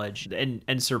college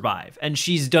and survive. And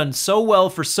she's done so well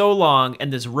for so long,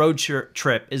 and this road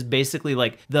trip is basically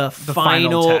like the final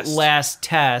final test. last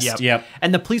test. Yep.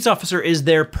 And the police officer is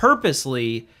there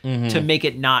purposely to make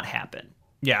it not happen.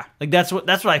 Yeah. Like that's what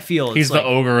I feel. He's It's the like,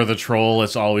 ogre or the troll.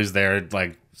 It's always there,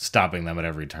 like stopping them at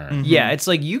every turn. yeah, it's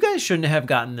like you guys shouldn't have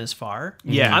gotten this far.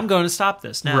 Yeah. I'm going to stop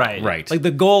this now. Right. Right. Like the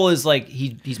goal is like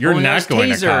he's You're pulling out not his going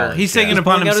to taser. college. He's taking Yeah.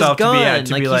 upon Pulling out his himself to gun.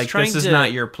 be Like, like, he's trying this is to-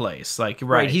 not your place. Like, right.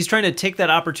 Right. He's trying to take that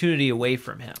opportunity away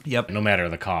from him. Yep. No matter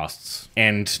the costs,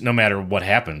 and no matter what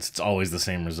happens, it's always the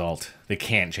same result. They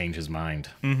can't change his mind.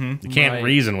 Mm-hmm. They can't Right.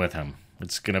 reason with him.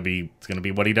 It's gonna be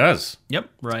what he does. Yep.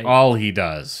 Right. All he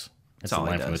does. That's the all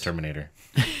he line from the does. Terminator.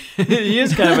 He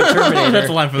is kind of a Terminator. That's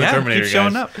the line from the Yeah, Terminator. keep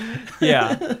showing guys. up.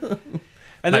 Yeah.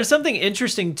 And there's something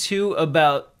interesting too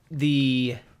about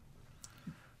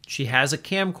she has a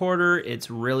camcorder. It's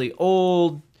really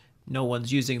old. No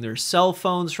one's using their cell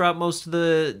phones throughout most of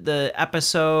the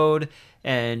episode,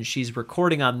 and she's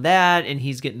recording on that, and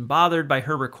he's getting bothered by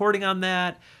her recording on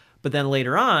that. But then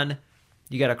later on,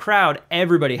 you got a crowd,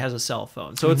 everybody has a cell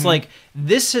phone. So it's like,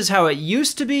 this is how it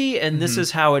used to be, and this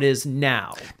is how it is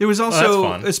now. There was that's also,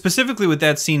 fun. specifically with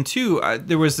that scene too,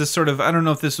 there was this sort of, I don't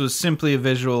know if this was simply a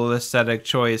visual aesthetic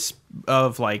choice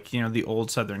of like, you know, the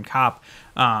old Southern cop.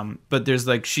 But there's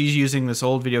like, she's using this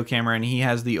old video camera and he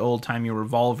has the old timey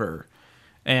revolver.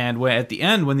 And at the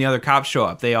end, when the other cops show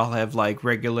up, they all have like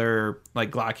regular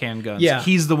like Glock handguns. Yeah.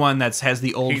 He's the one that has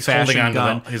the old He's holding fashioned on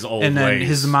gun. to his old and then ways.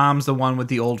 his mom's the one with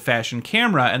the old fashioned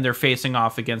camera, and they're facing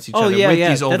off against each Oh, other yeah, with yeah.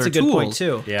 these older That's a good tools. point,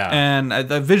 too. Yeah. And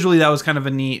visually, that was kind of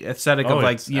a neat aesthetic Oh, of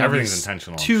like, it's- you know, everything's these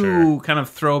intentional, I'm two sure. kind of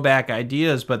throwback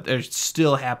ideas, but they're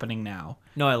still happening now.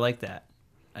 No, I like that.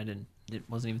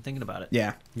 Wasn't even thinking about it.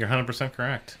 Yeah. You're 100%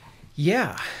 correct.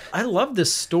 Yeah, I love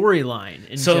this storyline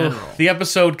in So general. the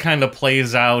episode kind of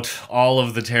plays out all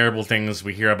of the terrible things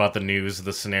we hear about the news,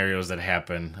 the scenarios that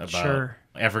happen about Sure.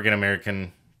 African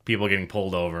American people getting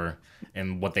pulled over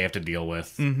and what they have to deal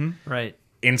with. Right.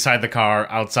 Inside the car,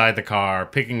 outside the car,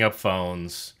 picking up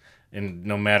phones, and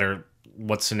no matter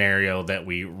what scenario that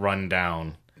we run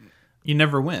down, You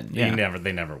never win. Yeah.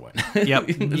 they never win. Yep.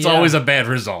 It's Yeah. always a bad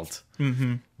result.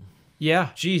 Yeah,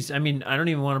 geez. I mean, I don't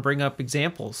even want to bring up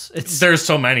examples. It's There's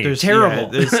so many.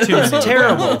 terrible. Yeah, there's too many.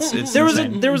 terrible. It's there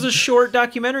insane. was a short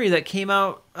documentary that came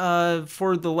out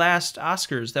for the last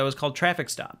Oscars that was called Traffic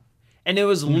Stop. And it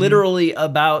was literally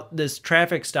about this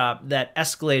traffic stop that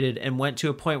escalated and went to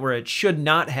a point where it should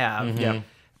not have. Yep.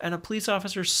 And a police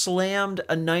officer slammed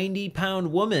a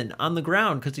 90-pound woman on the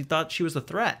ground because he thought she was a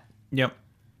threat. Yep.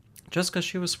 just because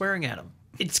she was swearing at him.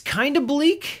 It's kind of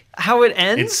bleak how it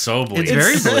ends. It's so bleak. It's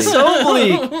very bleak. so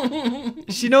bleak.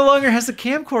 She no longer has the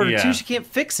camcorder, Yeah. too. She can't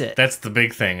fix it. That's the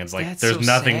big thing. It's like That's there's so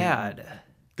nothing. sad.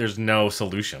 There's no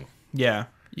solution. Yeah.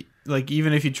 Like,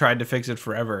 even if you tried to fix it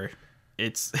forever,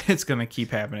 it's gonna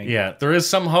keep happening. Yeah, there is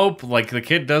some hope. Like the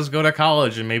kid does go to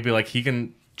college, and maybe like he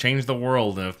can change the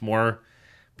world. And if more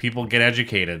people get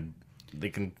educated, they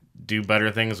can do better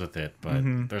things with it. But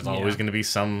there's always going to be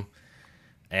some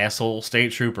asshole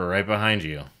state trooper right behind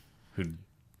you who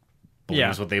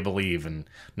believes what they believe, and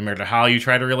no matter how you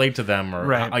try to relate to them or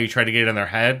Right. how you try to get it in their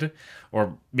head,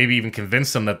 or maybe even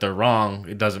convince them that they're wrong,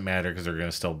 it doesn't matter because they're going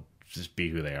to still just be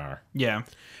who they are. Yeah.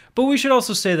 But we should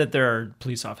also say that there are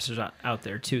police officers out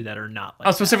there, too, that are not like I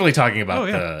was specifically talking about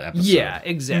yeah. the episode. Yeah,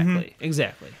 exactly.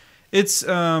 Exactly. It's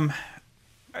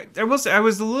I was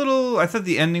a little, I thought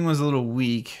the ending was a little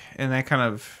weak, and that kind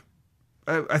of,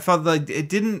 I thought like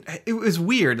it was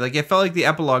weird. Like it felt like the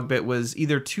epilogue bit was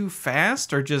either too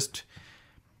fast or just,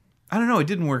 I don't know, it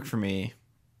didn't work for me.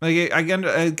 Like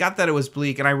I got that it was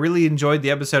bleak, and I really enjoyed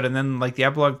the episode, and then like the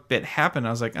epilogue bit happened,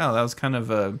 I was like, oh, that was kind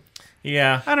of a,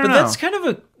 Yeah. I don't But know. that's kind of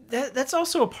a that's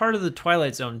also a part of the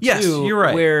Twilight Zone too. Yes, you're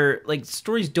right. Where like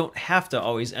stories don't have to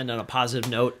always end on a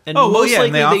positive note, and Oh, well, most yeah,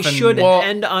 and likely they they often- should Well,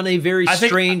 end on a very I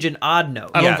think- strange and odd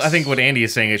note. Yes. I think what Andy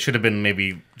is saying, it should have been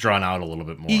maybe drawn out a little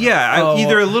bit more. Yeah,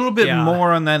 either a little bit yeah.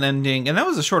 more on that ending. And that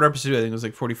was a short episode. I think it was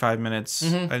like 45 minutes. I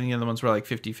think the other ones were like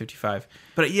 50, 55.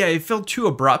 But yeah, it felt too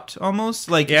abrupt almost.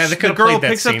 Like Yeah, they the could've girl played that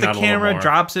picks up scene the out a little camera, more.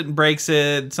 drops it and breaks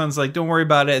it. Son's like, don't worry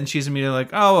about it. And she's immediately like,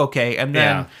 oh, okay. And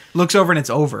then Yeah. looks over and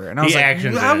it's over. And I was like,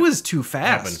 actions that in it was too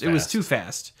happen fast. It was fast. too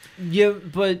fast. Yeah,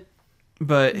 but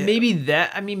But maybe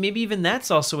maybe even that's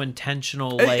also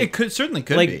intentional. it, Like it could certainly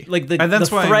could like be. like the, And the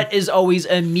that's why- threat is always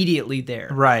immediately there.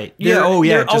 Right. They're- Yeah. Oh,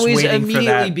 yeah. They're just always waiting for immediately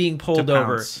that being to pulled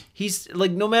over. pounce. He's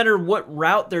like, no matter what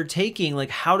route they're taking,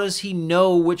 like, how does he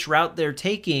know which route they're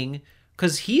taking?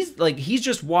 Because he's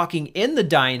just walking in the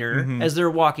diner as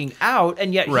they're walking out,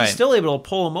 and yet Right. he's still able to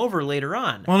pull him over later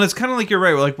on. Well, and it's kind of like you're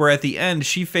right. Like where at the end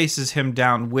she faces him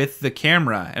down with the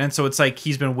camera, and so it's like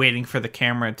he's been waiting for the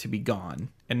camera to be gone,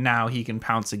 and now he can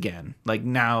pounce again. Like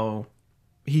now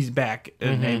he's back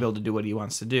and able to do what he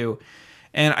wants to do.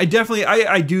 And I definitely,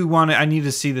 I do want to. I need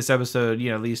to see this episode,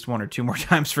 at least one or two more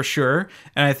times for sure.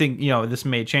 And I think this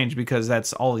may change because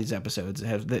that's all these episodes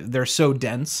have. They're so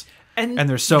dense. And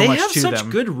there's so they much have to such them.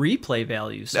 good replay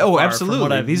values. Oh, From absolutely.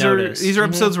 what I've These noticed. are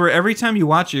episodes where every time you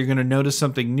watch it, you're going to notice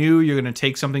something new. You're going to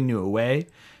take something new away,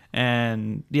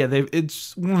 and yeah,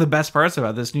 it's one of the best parts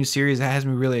about this new series that has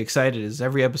me really excited. Is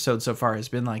every episode so far has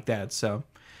been like that. So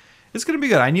it's going to be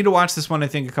good. I need to watch this one. I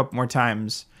think a couple more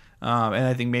times, and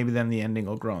I think maybe then the ending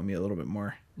will grow on me a little bit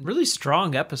more. Really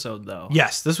strong episode, though.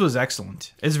 Yes, this was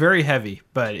excellent. It's very heavy,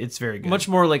 but it's very good. Much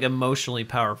more like emotionally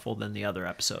powerful than the other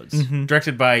episodes.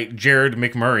 Directed by Jared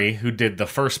McMurray, who did the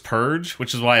first Purge,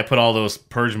 which is why I put all those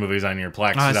Purge movies on your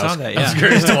Plex. I 'cause saw that, I was yeah.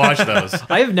 curious to watch those.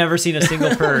 I have never seen a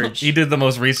single Purge. He did the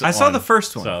most recent I saw one, the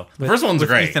first one. So the first one's with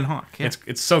great. Ethan Hawke, yeah.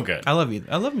 It's so good. I love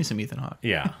me some Ethan Hawke.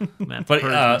 Yeah. Man, But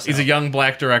Purge myself. he's a young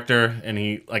black director, and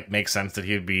he makes sense that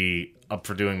he'd be up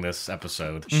for doing this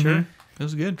episode. Sure, it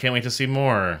was good. Can't wait to see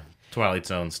more Twilight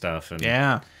Zone stuff. And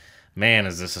Yeah. man,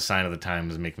 is this a sign of the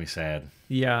times? Make me sad.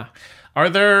 Yeah. Are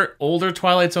there older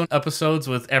Twilight Zone episodes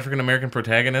with African American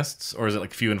protagonists, or is it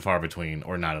like few and far between,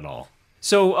 or not at all?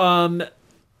 So,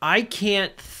 I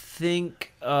can't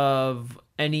think of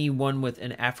anyone with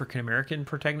an African American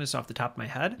protagonist off the top of my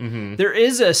head. There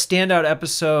is a standout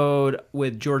episode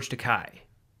with George Takei.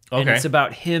 And Okay. it's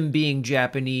about him being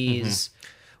Japanese,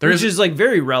 There which is- is like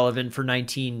very relevant for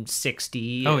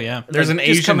 1960. Oh, yeah. There's Like, an just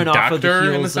Asian coming off of the doctor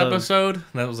in heels this of- episode.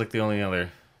 That was like the only other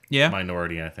Yeah.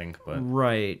 minority, I think. But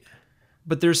Right.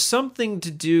 But there's something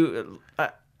to do.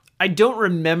 I don't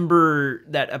remember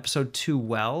that episode too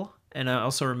well, and I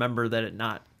also remember that it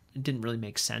didn't really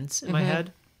make sense in my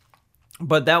head.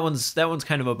 But that one's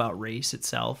kind of about race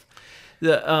itself.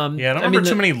 yeah, I don't remember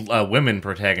too many women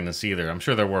protagonists either. I'm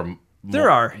sure there were. There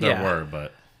were,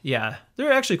 but Yeah, there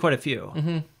are actually quite a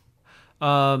few.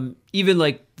 Even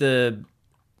like the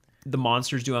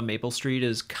Monsters Do on Maple Street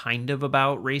is kind of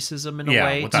about racism in a Yeah,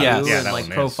 way with too, that- yeah, and that like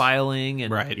one is. profiling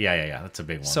and Right. yeah, that's a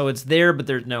big one. So it's there, but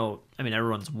there's no. I mean,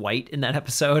 everyone's white in that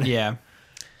episode. Yeah.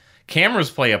 cameras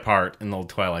play a part in the old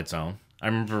Twilight Zone. I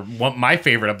remember my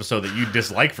favorite episode that you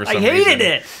dislike for some I reason. hated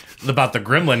it. About the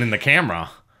gremlin in the camera.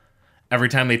 Every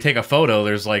time they take a photo,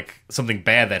 there's like something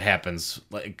bad that happens.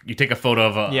 Like you take a photo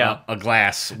of a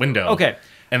glass window. Okay.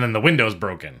 And then the window's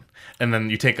broken. And then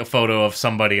you take a photo of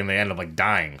somebody and they end up like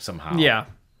dying somehow. Yeah.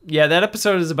 Yeah, that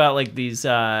episode is about like these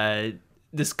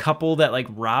this couple that like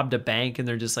robbed a bank and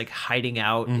they're just like hiding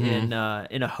out in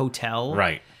a hotel.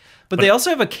 Right. But they also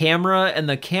have a camera, and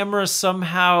the camera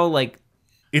somehow like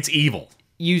It's evil.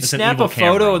 you It's an snap evil a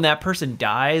photo camera. and that person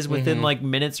dies within like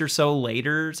minutes or so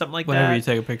later, something like Whatever that. you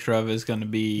take a picture of is going to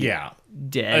be Yeah.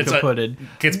 Dead. It's a- kaputted.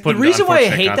 Gets put The reason into why I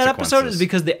unfortunate hate that episode consequences. is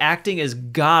because the acting is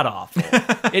god awful.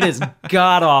 It is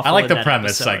god awful. I like in the that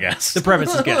premise, episode. I guess. The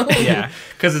premise is good. Yeah.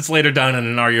 Because it's later done in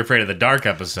an Are You Afraid of the Dark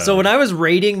episode. So when I was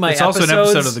rating my It's episodes, also an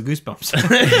episode of the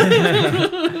Goosebumps.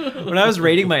 when I was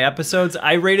rating my episodes,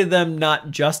 I rated them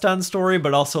not just on story,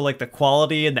 but also like the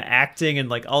quality and the acting and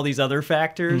like all these other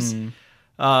factors.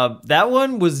 That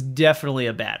one was definitely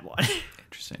a bad one.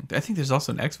 Interesting. I think there's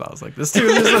also an X-Files like this too.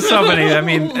 There's so many. I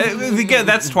mean, again,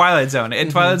 that's Twilight Zone. And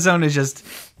Twilight Zone is just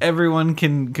everyone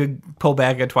could pull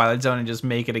back a Twilight Zone and just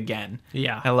make it again.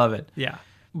 Yeah. I love it. Yeah.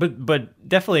 But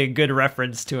definitely a good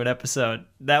reference to an episode.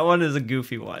 That one is a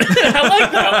goofy one. I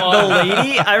like that one. The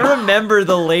lady, I remember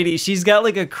the lady. She's got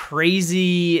like a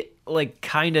crazy, like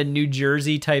kind of New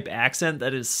Jersey type accent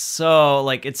that is so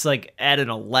like it's like at an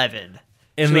 11.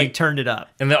 In She the- like turned it up.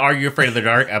 In the Are You Afraid of the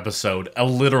Dark episode, a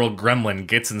literal gremlin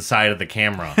gets inside of the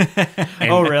camera.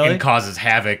 And, Oh, really? And causes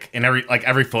havoc. And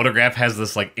every photograph has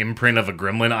this like imprint of a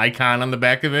gremlin icon on the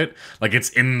back of it. Like it's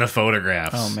in the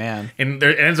photographs. Oh, man. And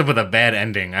it ends up with a bad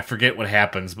ending. I forget what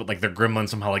happens, but like the gremlin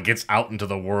somehow like gets out into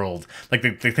the world. Like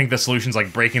they think the solution's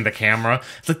like breaking the camera.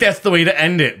 It's like that's the way to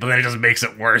end it, but then it just makes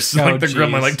it worse. Oh, Like the geez.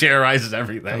 gremlin like terrorizes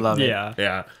everything. I love it. Yeah.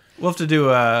 Yeah. We'll have to do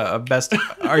a best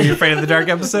Are You Afraid of the Dark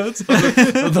episodes?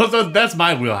 That's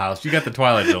my wheelhouse. You got the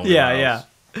Twilight Zone. Yeah, wheelhouse.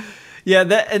 yeah.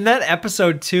 That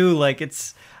episode too, like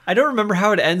it's I don't remember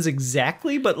how it ends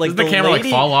exactly, but like Does the camera lady,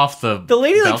 like fall off the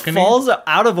lady balcony? like falls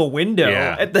out of a window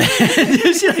Yeah. at the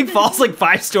end. She like falls like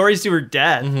 5 stories to her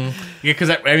death. Yeah,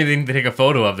 because everything they take a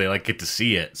photo of, they like get to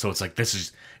see it. So it's like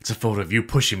it's a photo of you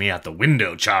pushing me out the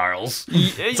window, Charles.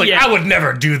 It's like yeah. I would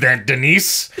never do that,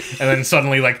 Denise. And then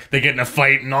suddenly, like they get in a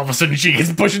fight, and all of a sudden she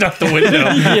gets pushed out the window.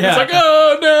 It's like,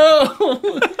 oh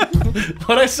no,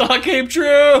 what I saw came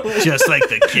true. Just like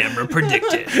the camera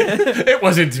predicted. It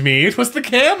wasn't me. It was the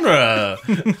camera.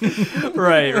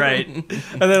 Right.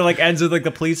 And then it like ends with like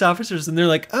the police officers, and they're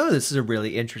like, "Oh, this is a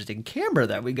really interesting camera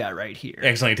that we got right here."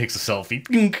 Accidentally takes a selfie.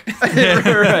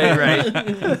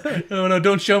 right. Oh no!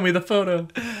 Don't show me the photo.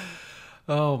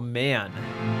 Oh man.